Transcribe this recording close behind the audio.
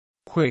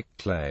Quick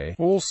clay,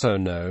 also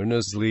known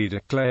as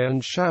Leda clay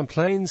and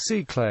Champlain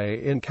Sea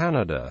clay in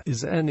Canada,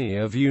 is any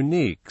of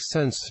unique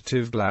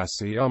sensitive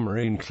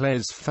glaciomarine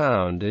clays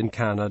found in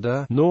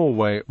Canada,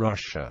 Norway,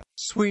 Russia,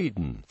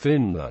 Sweden,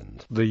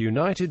 Finland, the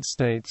United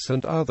States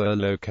and other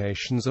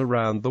locations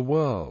around the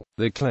world.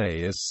 The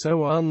clay is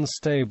so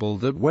unstable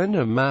that when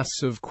a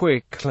mass of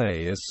quick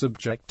clay is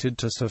subjected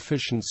to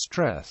sufficient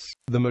stress,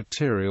 the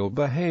material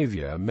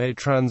behavior may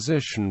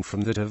transition from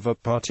that of a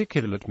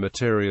particulate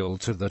material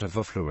to that of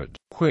a fluid.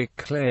 Quick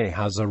clay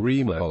has a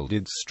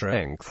remolded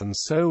strength and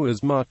so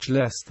is much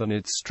less than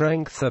its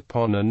strength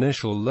upon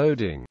initial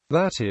loading,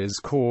 that is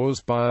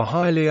caused by a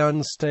highly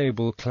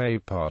unstable clay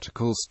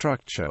particle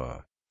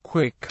structure.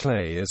 Quick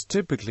clay is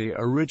typically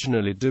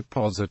originally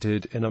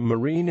deposited in a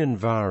marine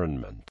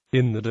environment.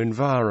 In that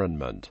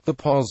environment, the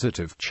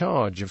positive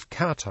charge of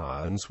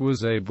cations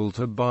was able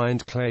to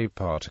bind clay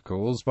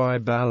particles by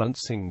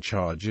balancing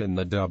charge in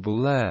the double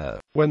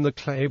layer. When the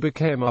clay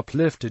became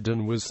uplifted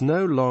and was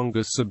no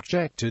longer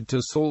subjected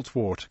to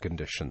saltwater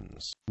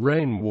conditions,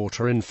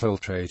 rainwater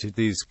infiltrated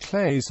these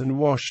clays and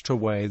washed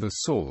away the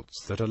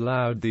salts that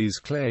allowed these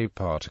clay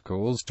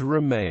particles to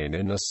remain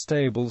in a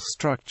stable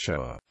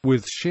structure.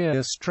 With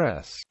shear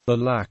stress, the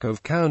lack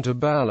of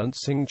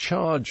counterbalancing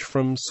charge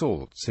from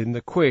salts in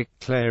the quick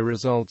clay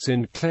results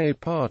in clay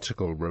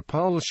particle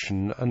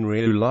repulsion and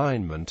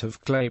realignment of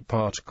clay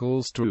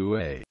particles to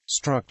a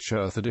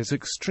structure that is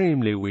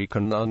extremely weak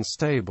and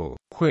unstable.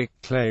 Quick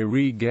clay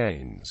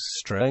regains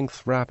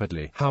strength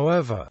rapidly,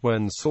 however,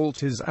 when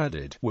salt is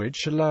added,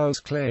 which allows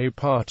clay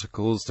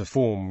particles to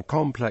form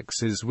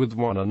complexes with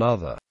one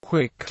another.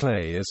 Quick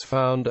clay is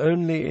found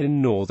only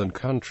in northern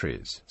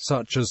countries,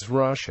 such as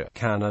Russia,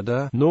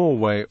 Canada,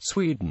 Norway,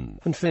 Sweden,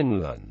 and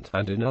Finland,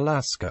 and in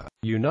Alaska,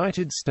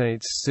 United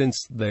States since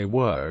they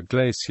were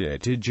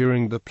glaciated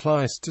during the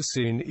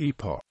Pleistocene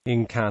epoch.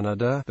 In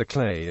Canada, the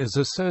clay is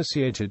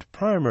associated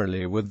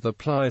primarily with the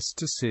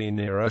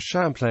Pleistocene-era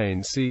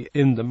Champlain Sea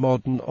in the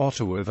modern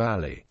Ottawa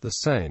Valley, the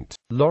St.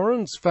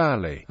 Lawrence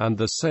Valley, and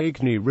the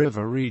Saguenay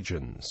River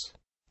regions.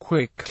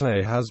 Quick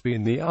clay has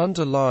been the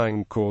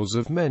underlying cause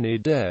of many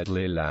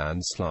deadly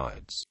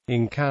landslides.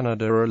 In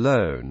Canada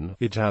alone,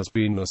 it has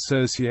been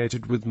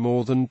associated with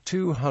more than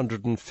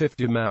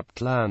 250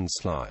 mapped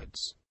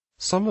landslides.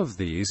 Some of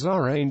these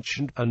are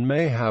ancient, and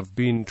may have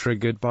been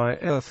triggered by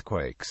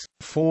earthquakes.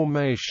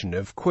 Formation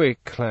of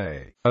quick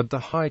clay. At the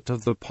height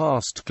of the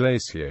past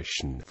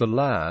glaciation, the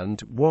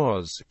land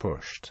was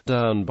pushed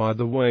down by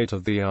the weight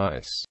of the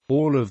ice.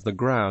 All of the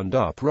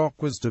ground-up rock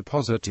was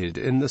deposited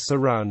in the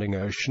surrounding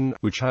ocean,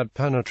 which had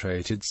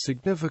penetrated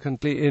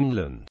significantly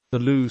inland. The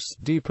loose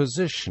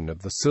deposition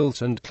of the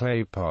silt and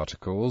clay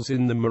particles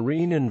in the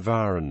marine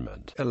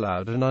environment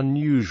allowed an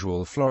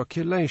unusual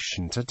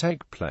flocculation to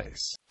take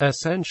place.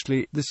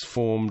 Essentially, this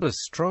formed a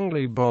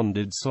strongly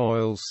bonded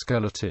soil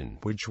skeleton,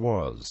 which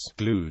was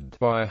glued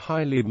by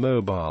highly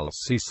mobile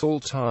sea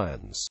salt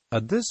ions.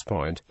 At this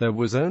point, there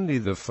was only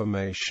the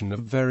formation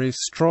of very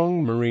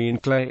strong marine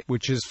clay,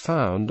 which is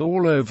found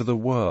all over the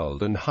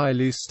world and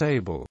highly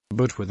stable,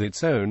 but with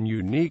its own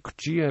unique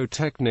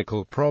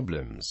geotechnical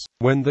problems.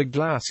 When the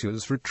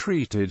glaciers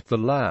retreated, the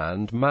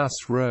land mass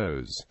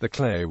rose, the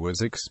clay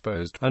was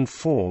exposed, and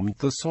formed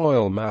the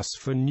soil mass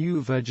for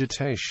new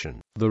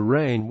vegetation. The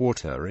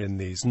rainwater in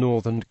these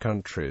northern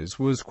countries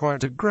was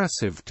quite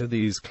aggressive to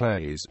these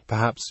clays,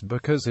 perhaps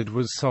because it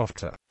was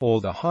softer, or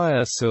the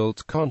higher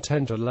silt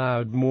content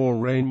allowed more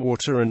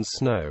rainwater and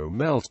snow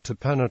melt to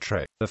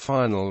penetrate. The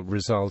final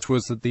result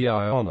was that the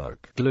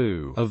ionic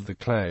glue of the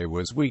clay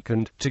was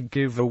weakened, to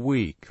give a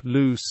weak,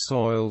 loose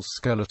soil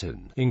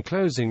skeleton,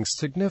 enclosing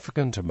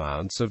significant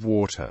amounts of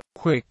water.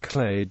 Quick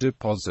clay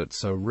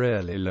deposits are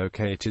rarely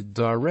located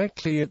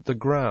directly at the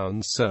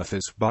ground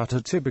surface, but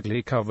are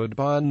typically covered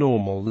by a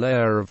normal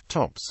layer of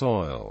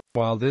topsoil.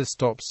 While this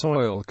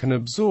topsoil can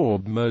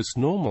absorb most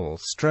normal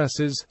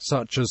stresses,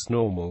 such as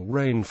normal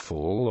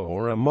rainfall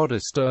or a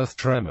modest earth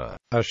tremor,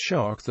 a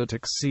shock that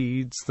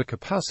exceeds the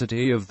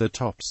capacity of the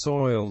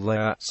topsoil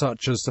layer,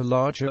 such as a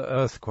larger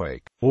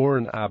earthquake, or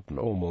an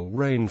abnormal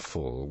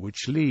rainfall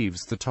which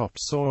leaves the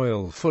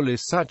topsoil fully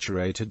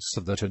saturated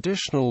so that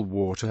additional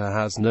water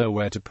has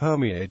nowhere to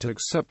permeate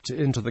except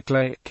into the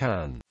clay,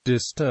 can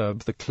disturb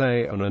the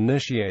clay and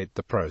initiate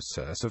the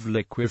process of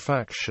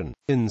liquefaction.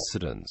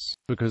 Incidents.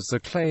 Because the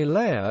clay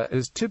layer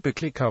is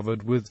typically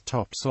covered with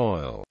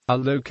topsoil, a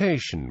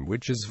location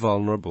which is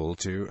vulnerable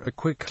to a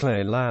quick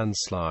clay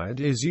landslide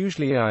is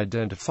usually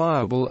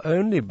identifiable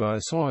only by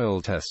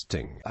soil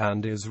testing,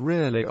 and is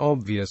rarely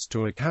obvious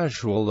to a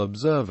casual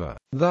observer.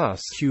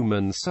 Thus,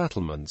 human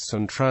settlements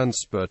and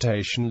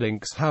transportation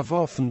links have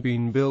often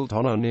been built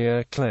on or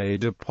near clay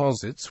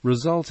deposits,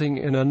 resulting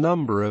in a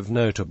number of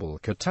notable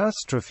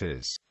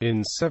catastrophes.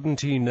 In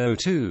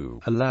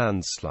 1702, a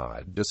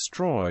landslide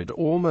destroyed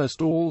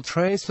almost all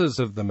traces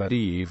of the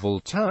medieval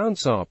town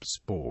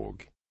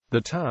Sarpsborg.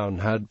 The town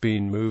had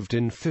been moved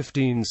in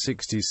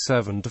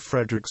 1567 to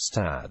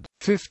Fredrikstad.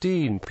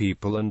 15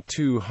 people and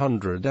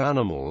 200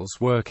 animals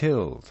were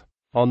killed.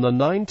 On the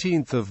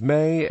 19th of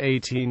May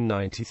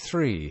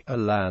 1893, a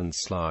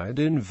landslide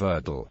in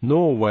Verdal,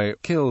 Norway,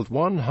 killed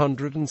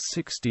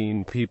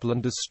 116 people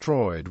and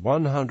destroyed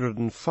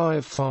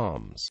 105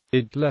 farms.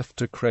 It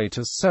left a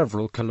crater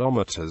several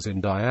kilometers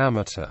in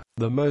diameter.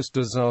 The most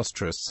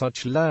disastrous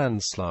such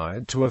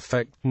landslide to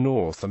affect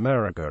North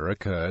America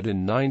occurred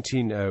in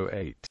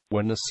 1908,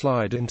 when a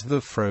slide into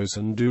the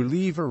frozen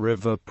Duleva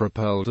River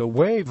propelled a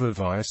wave of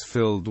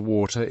ice-filled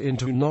water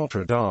into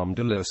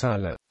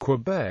Notre-Dame-de-la-Salle,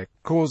 Quebec,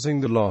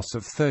 causing the loss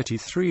of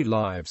 33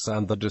 lives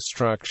and the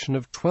destruction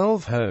of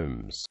 12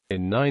 homes.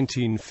 In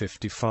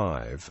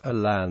 1955, a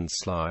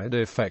landslide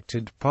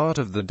affected part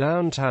of the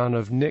downtown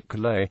of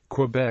Nicolet,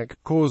 Quebec,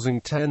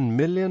 causing $10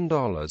 million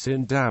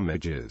in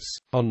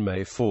damages. On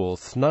May 4,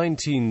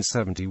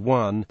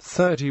 1971,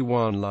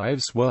 31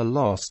 lives were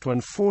lost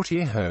when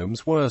 40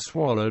 homes were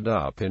swallowed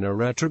up in a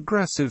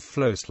retrogressive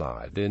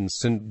flowslide in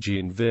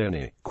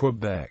Saint-Jean-Verny,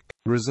 Quebec,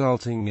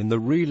 resulting in the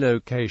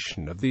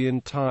relocation of the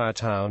entire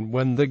town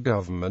when the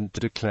government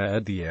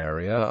declared the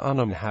area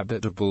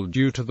uninhabitable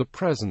due to the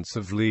presence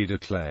of Leda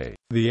clay.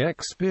 The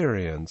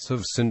experience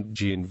of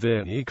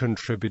Saint-Jean-Verny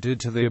contributed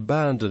to the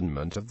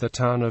abandonment of the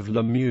town of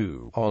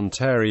Lemieux,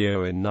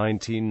 Ontario in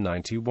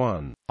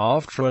 1991,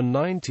 after a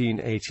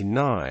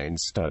 1989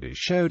 study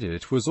showed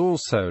it was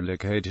also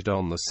located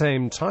on the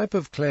same type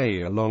of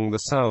clay along the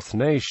South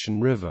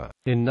Nation River.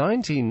 In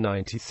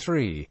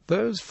 1993,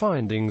 those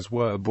findings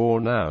were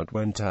borne out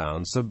when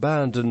town's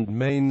abandoned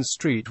Main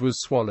Street was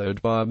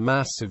swallowed by a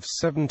massive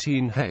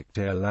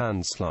 17-hectare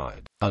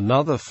landslide.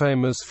 Another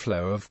famous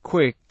flow of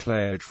quick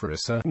clay at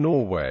Rissa,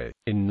 Norway,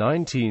 in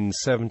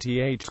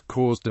 1978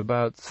 caused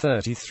about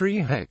 33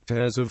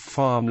 hectares of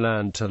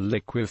farmland to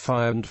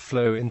liquefy and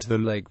flow into the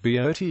Lake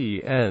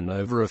Botn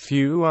over a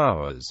few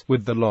hours,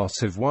 with the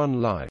loss of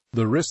one life.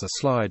 The Rissa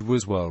slide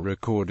was well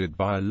recorded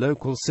by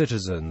local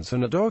citizens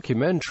and a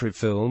documentary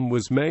film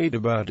was made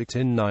about it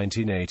in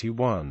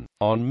 1981.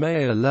 On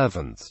May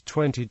 11,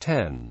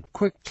 2010,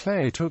 quick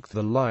clay took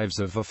the lives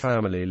of a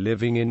family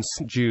living in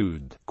St.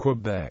 Jude,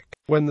 Quebec,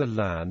 when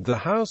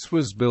the house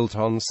was built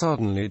on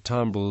suddenly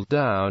tumbled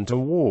down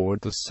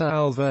toward the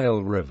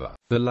Salvale River.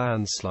 The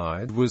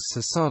landslide was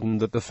so sudden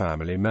that the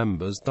family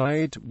members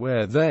died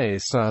where they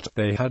sat.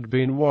 They had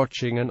been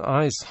watching an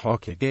ice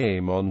hockey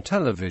game on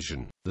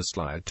television. The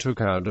slide took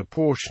out a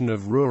portion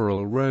of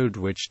rural road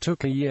which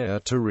took a year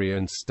to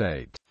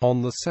reinstate.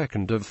 On the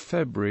 2nd of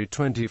February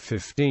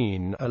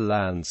 2015, a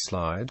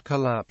landslide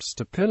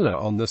collapsed a pillar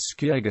on the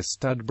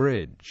Skjegestad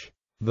Bridge.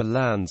 The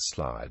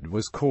landslide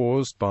was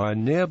caused by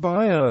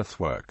nearby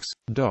earthworks.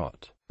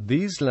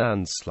 These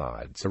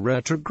landslides are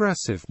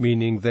retrogressive,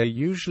 meaning they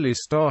usually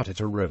start at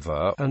a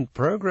river and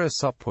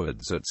progress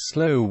upwards at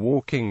slow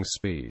walking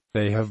speed.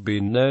 They have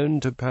been known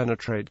to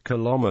penetrate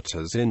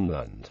kilometers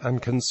inland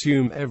and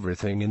consume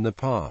everything in the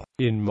path.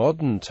 In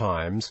modern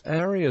times,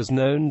 areas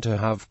known to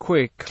have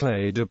quick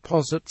clay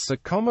deposits are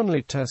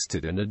commonly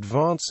tested in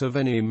advance of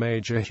any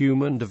major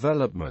human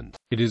development.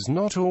 It is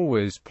not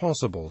always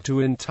possible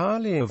to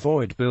entirely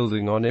avoid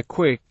building on a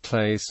quick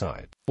clay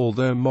site,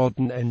 although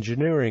modern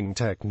engineering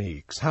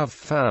techniques have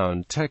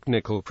found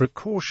technical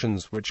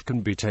precautions which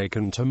can be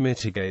taken to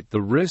mitigate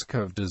the risk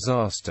of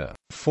disaster.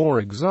 For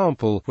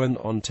example, when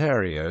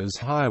Ontario's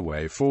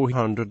Highway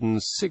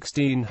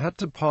 416 had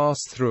to pass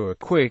through a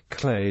quick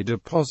clay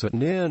deposit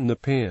near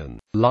Nepean,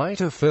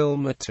 lighter fill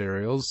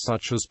materials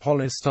such as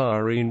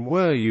polystyrene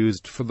were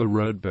used for the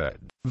roadbed.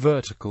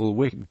 Vertical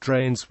wick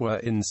drains were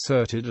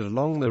inserted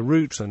along the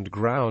route and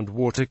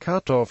groundwater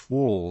cut-off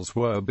walls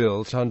were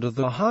built under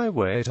the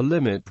highway to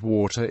limit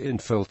water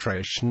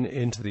infiltration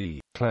into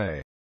the clay.